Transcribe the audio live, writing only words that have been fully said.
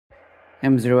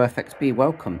M0FXB,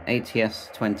 welcome.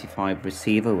 ATS-25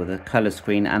 receiver with a colour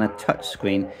screen and a touch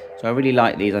screen. So I really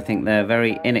like these. I think they're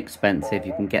very inexpensive.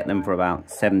 You can get them for about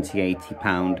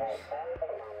 £70–80.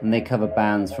 And they cover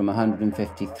bands from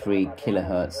 153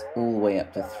 kilohertz all the way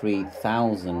up to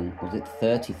 3,000, was it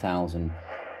 30,000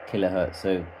 kilohertz?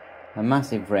 So a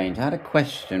massive range. I had a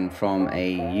question from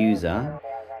a user.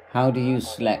 How do you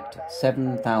select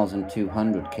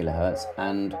 7,200 kilohertz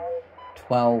and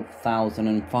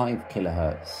 12,005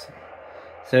 kilohertz?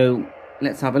 So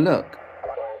let's have a look.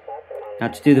 Now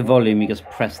to do the volume, you just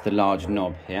press the large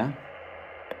knob here.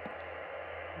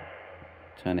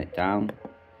 Turn it down.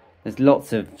 There's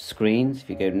lots of screens. If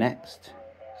you go next,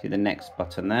 see the next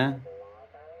button there,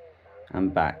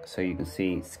 and back. So you can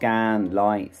see scan,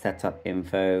 light, setup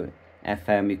info,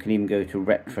 FM. You can even go to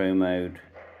retro mode.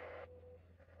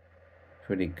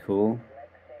 Pretty cool.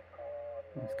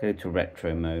 Let's go to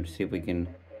retro mode, see if we can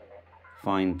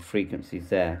find frequencies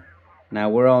there. Now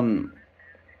we're on,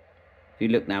 if you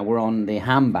look now, we're on the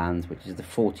ham bands, which is the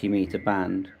 40-meter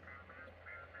band.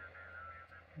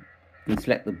 You can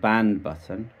select the band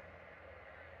button.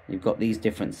 You've got these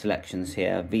different selections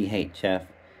here: VHF,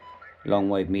 long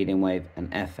wave, medium wave,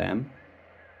 and FM.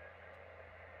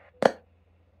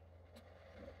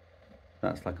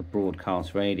 That's like a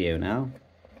broadcast radio now.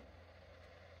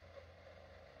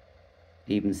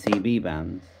 Even CB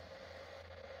bands,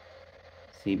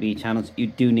 CB channels. You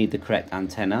do need the correct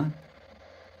antenna.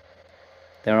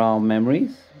 There are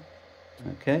memories.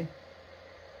 Okay,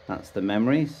 that's the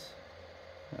memories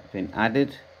that have been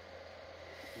added.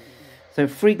 So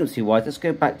frequency wise, let's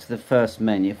go back to the first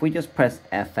menu. If we just press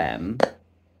FM,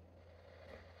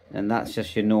 then that's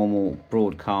just your normal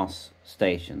broadcast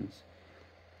stations.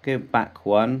 Go back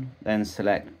one, then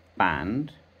select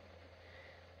band.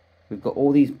 We've got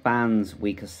all these bands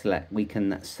we can select,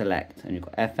 and you've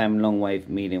got FM, long wave,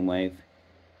 medium wave.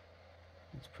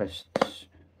 Let's press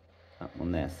that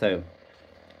one there. So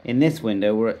in this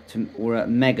window, we're at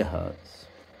megahertz.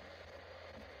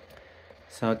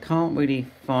 So I can't really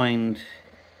find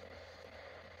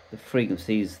the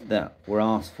frequencies that were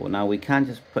asked for. Now we can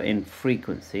just put in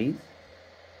frequencies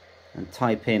and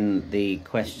type in, the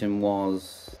question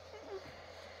was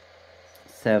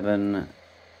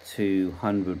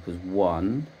 7,200 was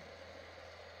 1.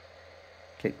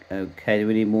 Click OK. Do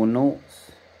we need more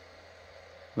noughts?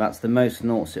 That's the most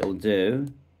noughts it'll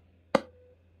do.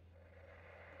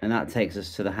 And that takes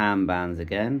us to the ham bands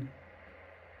again.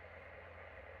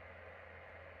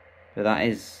 But that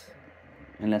is,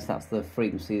 unless that's the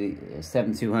frequency,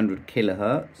 7,200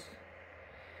 kilohertz.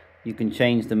 You can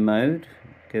change the mode.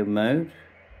 Go mode.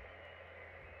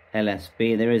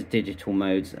 LSB. There is digital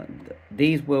modes.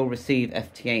 These will receive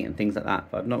FT8 and things like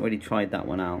that, but I've not really tried that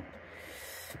one out.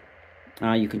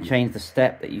 You can change the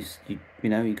step that you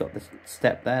got the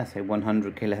step there. Say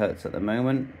 100 kilohertz at the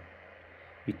moment.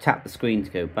 You tap the screen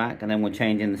to go back, and then we're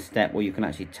changing the step where you can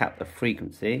actually tap the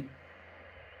frequency.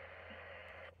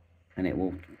 And it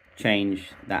will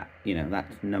change that,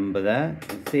 that number there. You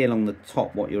can see along the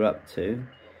top what you're up to,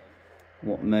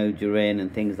 what mode you're in,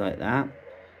 and things like that.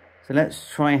 So let's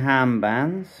try ham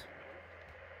bands.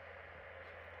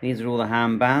 These are all the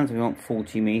ham bands. We want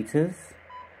 40 meters,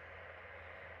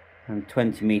 and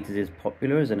 20 meters is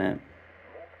popular, isn't it?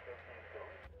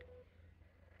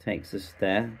 Takes us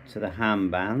there to the ham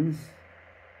bands.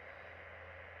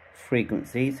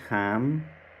 Frequencies, ham.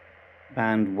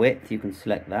 Band width, you can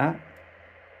select that.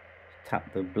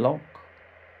 Tap the block.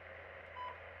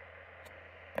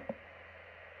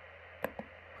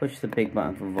 Push the big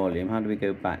button for volume. How do we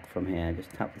go back from here?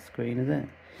 Just tap the screen, is it?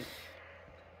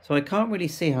 So I can't really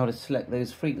see how to select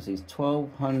those frequencies.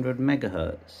 1200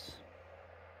 megahertz.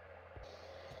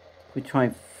 We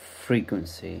try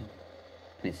frequency,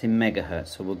 and it's in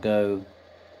megahertz, so we'll go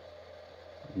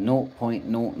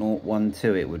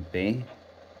 0.0012 it would be.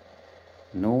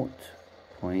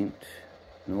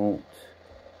 0.0.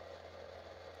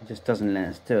 It just doesn't let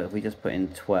us do it. If we just put in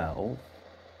 12,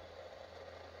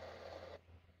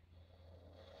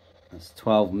 that's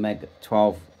 12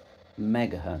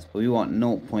 megahertz. But we want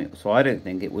 0. So I don't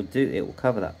think it would do. It will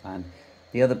cover that band.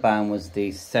 The other band was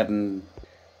the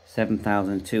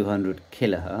 7,200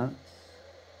 kilohertz.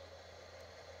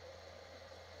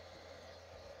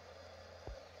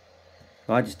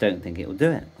 So I just don't think it will do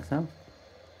it myself.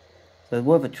 So it's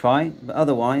worth a try, but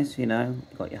otherwise, you've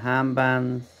got your ham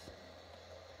bands.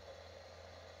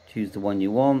 Choose the one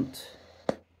you want.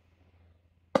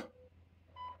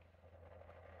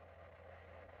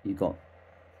 You've got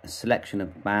a selection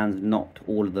of bands, not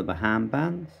all of the ham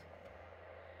bands.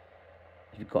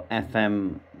 You've got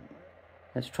FM.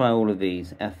 Let's try all of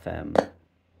these. FM.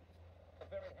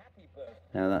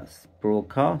 Now that's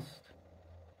broadcast.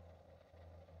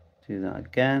 Do that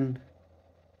again.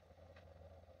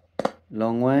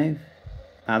 Long wave.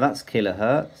 Now that's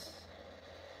kilohertz.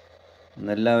 And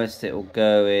the lowest it will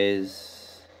go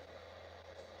is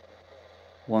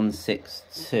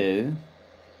 162.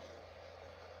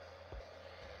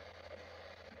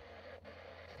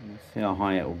 Let's see how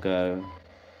high it will go.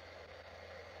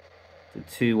 To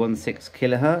 216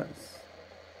 kilohertz.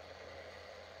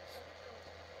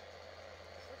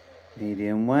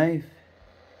 Medium wave.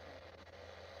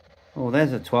 Oh,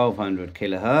 there's a 1200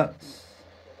 kilohertz.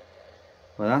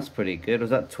 Well, that's pretty good. Was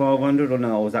that 1200 or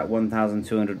no? Or was that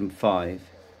 1205?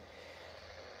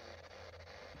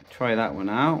 Try that one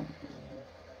out.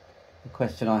 The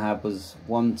question I had was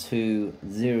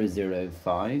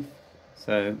 12005.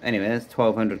 So anyway, that's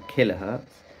 1200 kilohertz.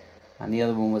 And the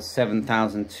other one was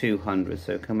 7200.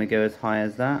 So can we go as high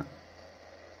as that?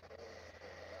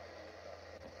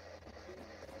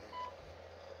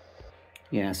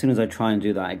 Yeah, as soon as I try and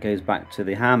do that, it goes back to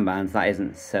the hand bands. That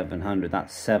isn't 700,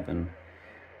 that's 7.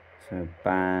 So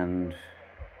band.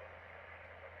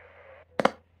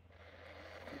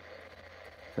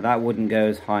 So that wouldn't go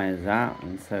as high as that.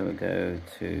 And so we go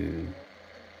to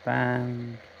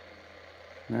band.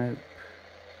 Nope.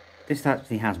 This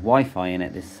actually has Wi-Fi in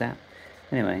it, this set.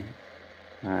 Anyway,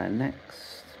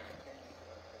 next.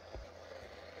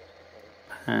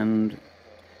 And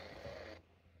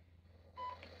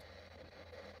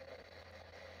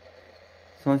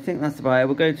so I think that's about it.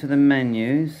 We'll go to the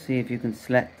menus, see if you can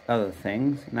select other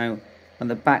things. Now, on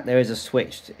the back there is a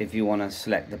switch if you want to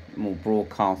select the more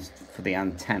broadcast for the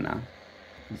antenna.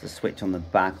 There's a switch on the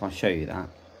back, I'll show you that.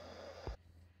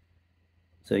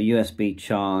 So USB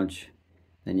charge,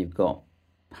 then you've got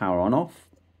power on off.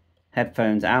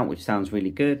 Headphones out, which sounds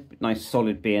really good. Nice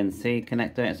solid BNC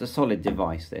connector. It's a solid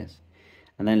device, this.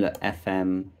 And then look,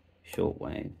 FM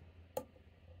shortwave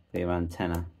for your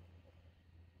antenna.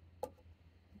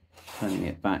 Turning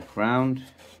it back round.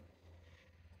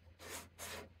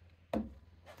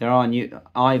 There are new.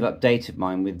 I've updated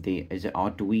mine with the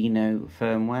Arduino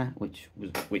firmware,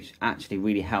 which actually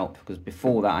really helped, because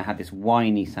before that I had this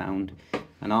whiny sound,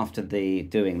 and after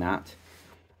doing that,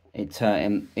 it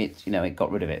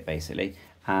got rid of it basically,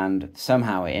 and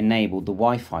somehow it enabled the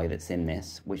Wi-Fi that's in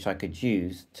this, which I could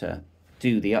use to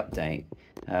do the update,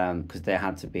 because there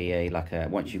had to be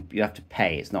once you have to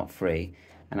pay, it's not free,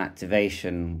 an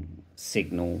activation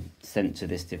signal sent to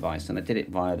this device, and I did it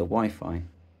via the Wi-Fi.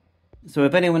 So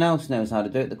if anyone else knows how to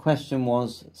do it, the question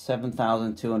was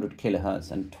 7,200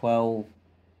 kilohertz and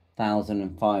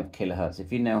 12,005 kilohertz.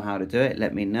 If you know how to do it,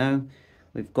 let me know.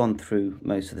 We've gone through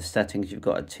most of the settings. You've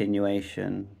got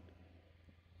attenuation,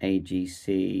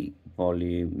 AGC,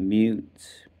 volume,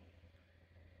 mute,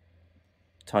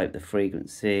 type the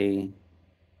frequency.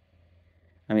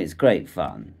 I mean, it's great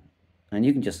fun. And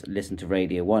you can just listen to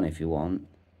Radio 1 if you want.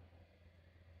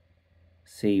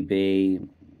 CB,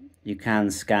 you can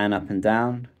scan up and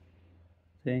down,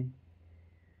 see?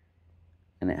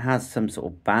 And it has some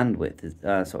sort of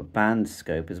bandwidth, sort of band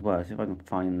scope as well. See if I can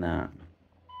find that.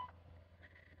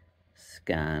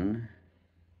 Scan.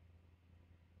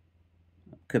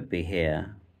 Could be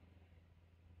here.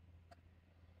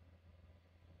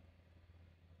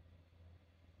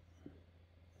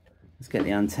 Let's get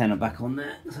the antenna back on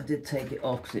there, because I did take it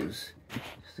off because it was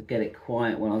just to get it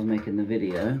quiet when I was making the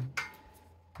video.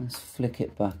 Let's flick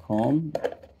it back on.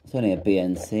 It's only a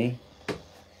BNC.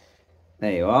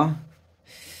 There you are.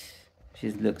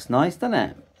 She looks nice, doesn't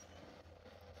it?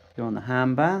 You're on the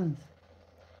hand band.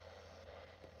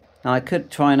 Now I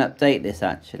could try and update this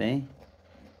actually,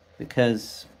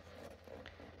 because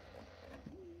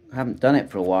I haven't done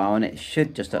it for a while, and it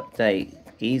should just update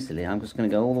easily. I'm just going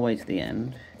to go all the way to the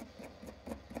end.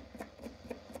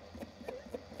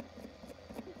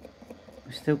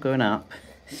 We're still going up.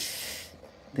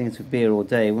 Things would be here all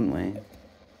day, wouldn't we?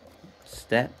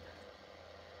 Step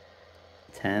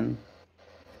 10.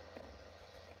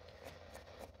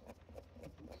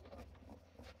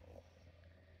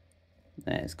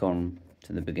 There, it's gone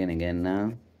to the beginning again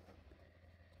now.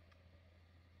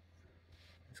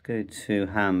 Let's go to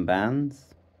ham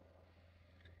bands.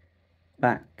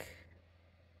 Back.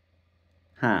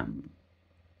 Ham.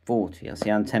 40. That's the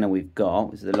antenna we've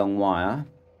got. This is the long wire.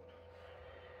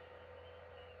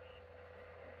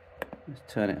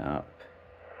 Let's turn it up.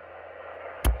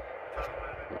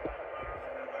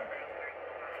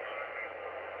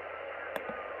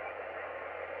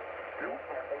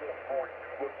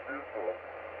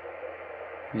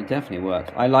 It definitely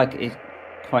works. I like it, it's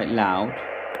quite loud.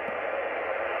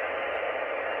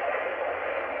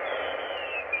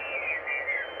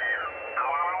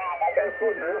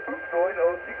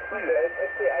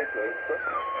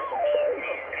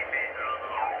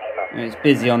 It's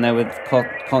busy on there with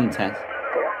contest.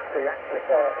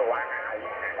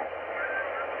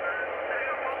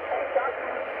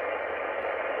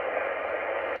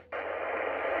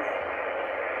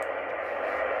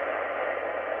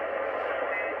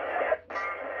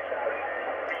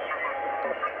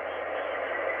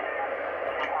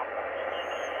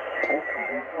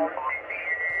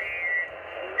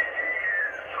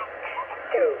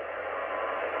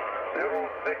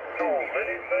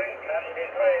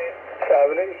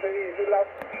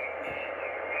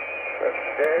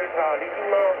 Delta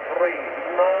Lima 3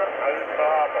 Lima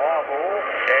Alpha Bravo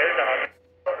Delta Lima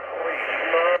 3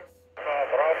 Lima Alpha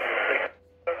Bravo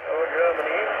 6 over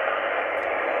Germany.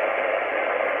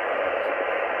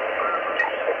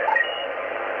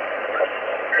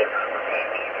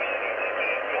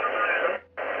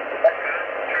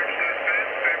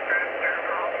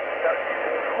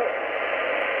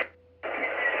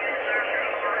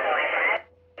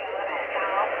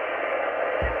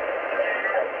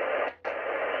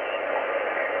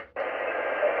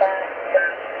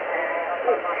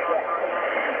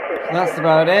 That's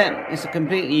about it. It's a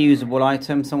completely usable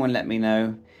item. Someone let me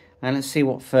know. And let's see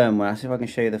what firmware. I'll see if I can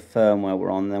show you the firmware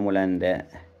we're on, then we'll end it.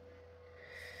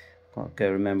 Got to go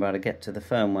remember how to get to the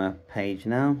firmware page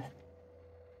now.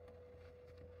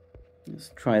 Let's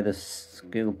try this.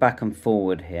 Go back and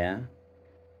forward here.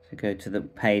 So go to the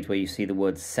page where you see the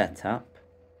word setup.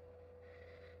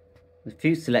 There's a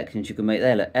few selections you can make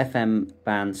there. Look, FM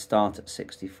band start at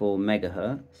 64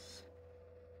 megahertz.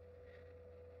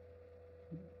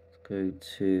 Go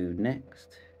to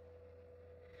next.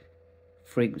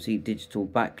 Frequency digital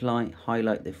backlight.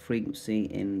 Highlight the frequency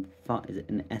in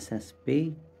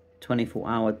SSB.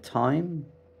 24-hour time.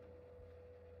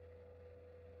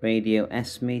 Radio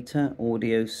S meter.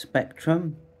 Audio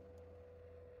spectrum.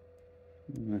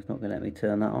 It's not going to let me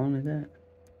turn that on, is it?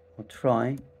 I'll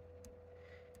try.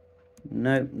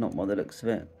 Nope, not by the looks of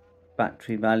it.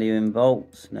 Battery value in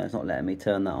volts. No, it's not letting me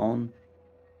turn that on.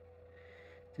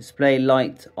 Display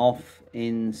light off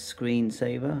in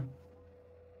screensaver.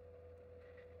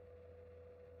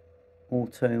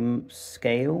 Auto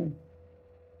scale.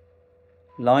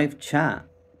 Live chat.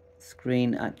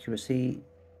 Screen accuracy.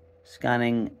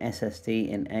 Scanning SSD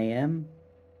in AM.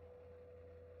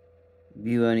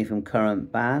 View only from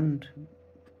current band.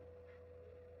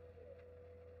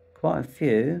 Quite a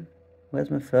few. Where's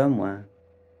my firmware?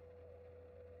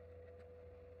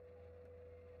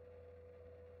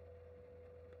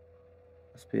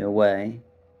 Be away.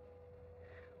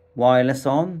 Wireless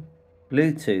on.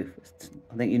 Bluetooth.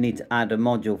 I think you need to add a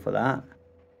module for that.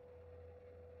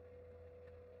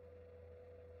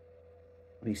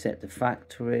 Reset to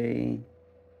factory.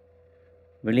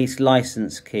 Release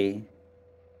license key.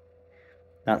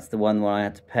 That's the one where I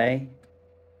had to pay.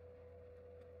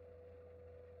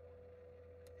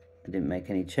 I didn't make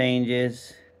any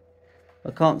changes.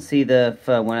 I can't see the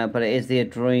firmware, but it is the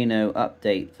Arduino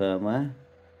update firmware.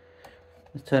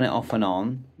 Let's turn it off and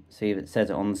on, see if it says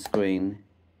it on the screen.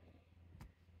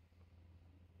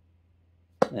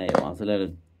 There you are, there's a load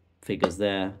of figures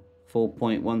there.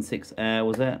 4.16 air,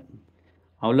 was it?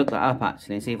 I'll look that up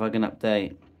actually and see if I can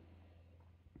update.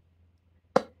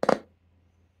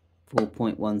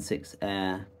 4.16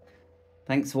 air.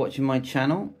 Thanks for watching my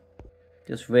channel.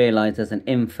 Just realised there's an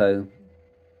info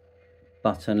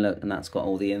button, look, and that's got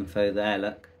all the info there,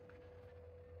 look.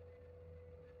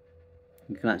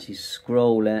 You can actually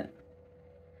scroll it.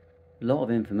 A lot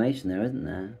of information there, isn't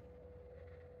there?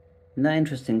 Isn't that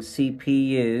interesting?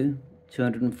 CPU,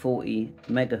 240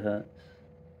 megahertz.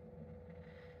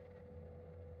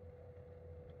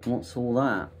 What's all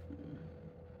that?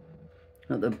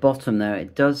 At the bottom there,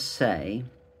 it does say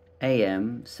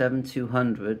AM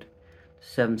 7200 to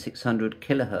 7600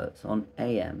 kilohertz on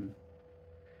AM.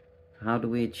 How do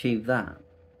we achieve that?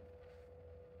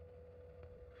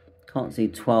 Can't see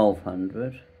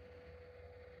 1200.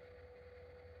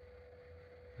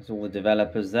 There's all the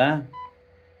developers there.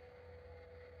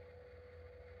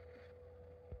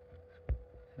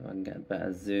 See if I can get a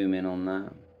better zoom in on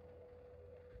that.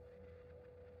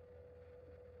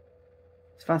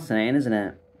 It's fascinating, isn't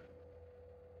it?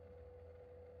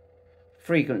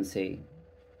 Frequency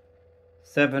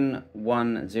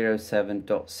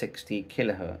 7107.60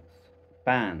 kilohertz.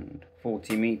 Band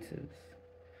 40 meters.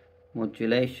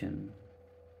 Modulation.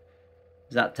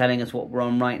 Is that telling us what we're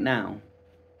on right now?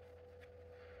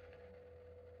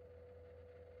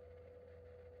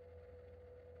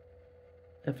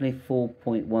 Definitely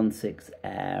 4.16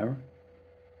 air.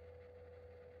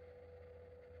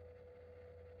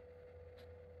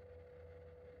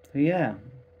 So yeah,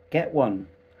 get one.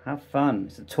 Have fun.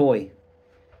 It's a toy.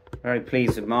 Very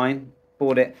pleased with mine.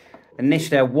 Bought it.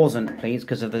 Initially I wasn't pleased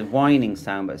because of the whining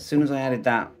sound, but as soon as I added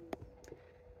that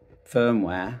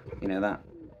firmware, you know, that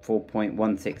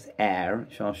 4.16 Air,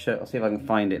 which I'll see if I can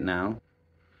find it now.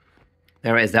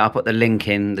 There it is there. I'll put the link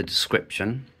in the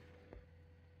description.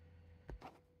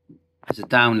 There's a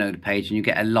download page and you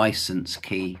get a license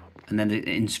key and then the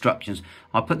instructions.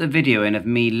 I'll put the video in of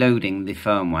me loading the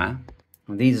firmware.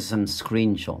 And these are some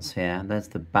screenshots here. There's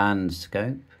the band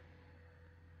scope.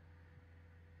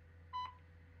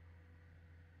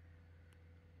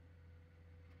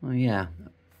 Oh yeah,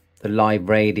 the live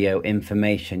radio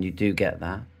information, you do get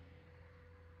that.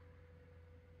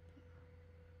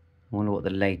 I wonder what the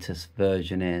latest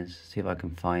version is. See if I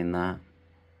can find that.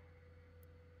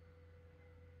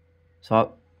 So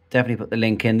I'll definitely put the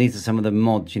link in. These are some of the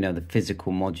mods, you know, the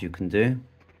physical mods you can do.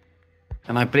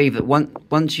 And I believe that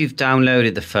once you've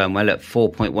downloaded the firmware at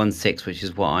 4.16, which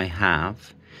is what I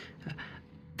have,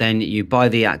 then you buy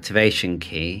the activation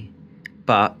key,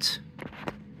 but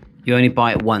you only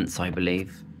buy it once, I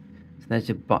believe. So there's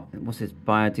your, what's this,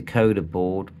 buy a decoder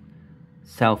board,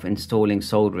 self-installing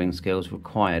soldering skills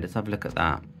required. Let's have a look at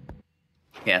that.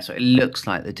 Yeah, so it looks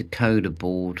like the decoder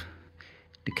board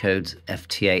decodes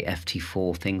FT8,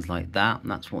 FT4, things like that, and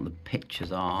that's what the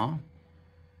pictures are.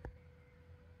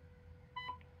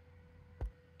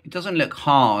 It doesn't look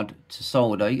hard to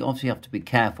solder. You obviously have to be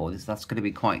careful. That's going to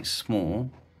be quite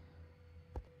small.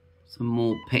 Some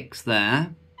more pics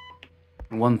there.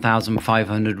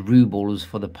 1,500 rubles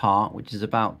for the part, which is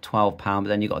about £12, but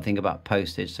then you've got to think about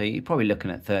postage, so you're probably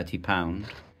looking at £30.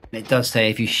 It does say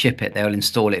if you ship it, they'll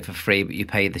install it for free, but you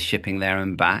pay the shipping there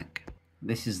and back.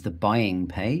 This is the buying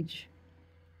page.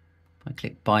 If I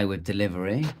click buy with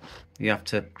delivery, you have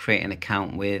to create an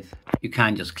account with, you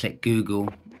can just click Google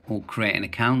or create an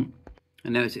account.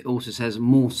 And notice it also says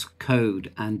Morse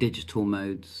code and digital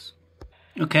modes.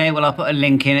 Okay, well I'll put a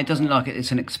link in. It doesn't look like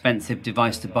it's an expensive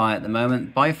device to buy at the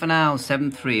moment. Bye for now,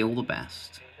 7.3, all the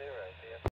best.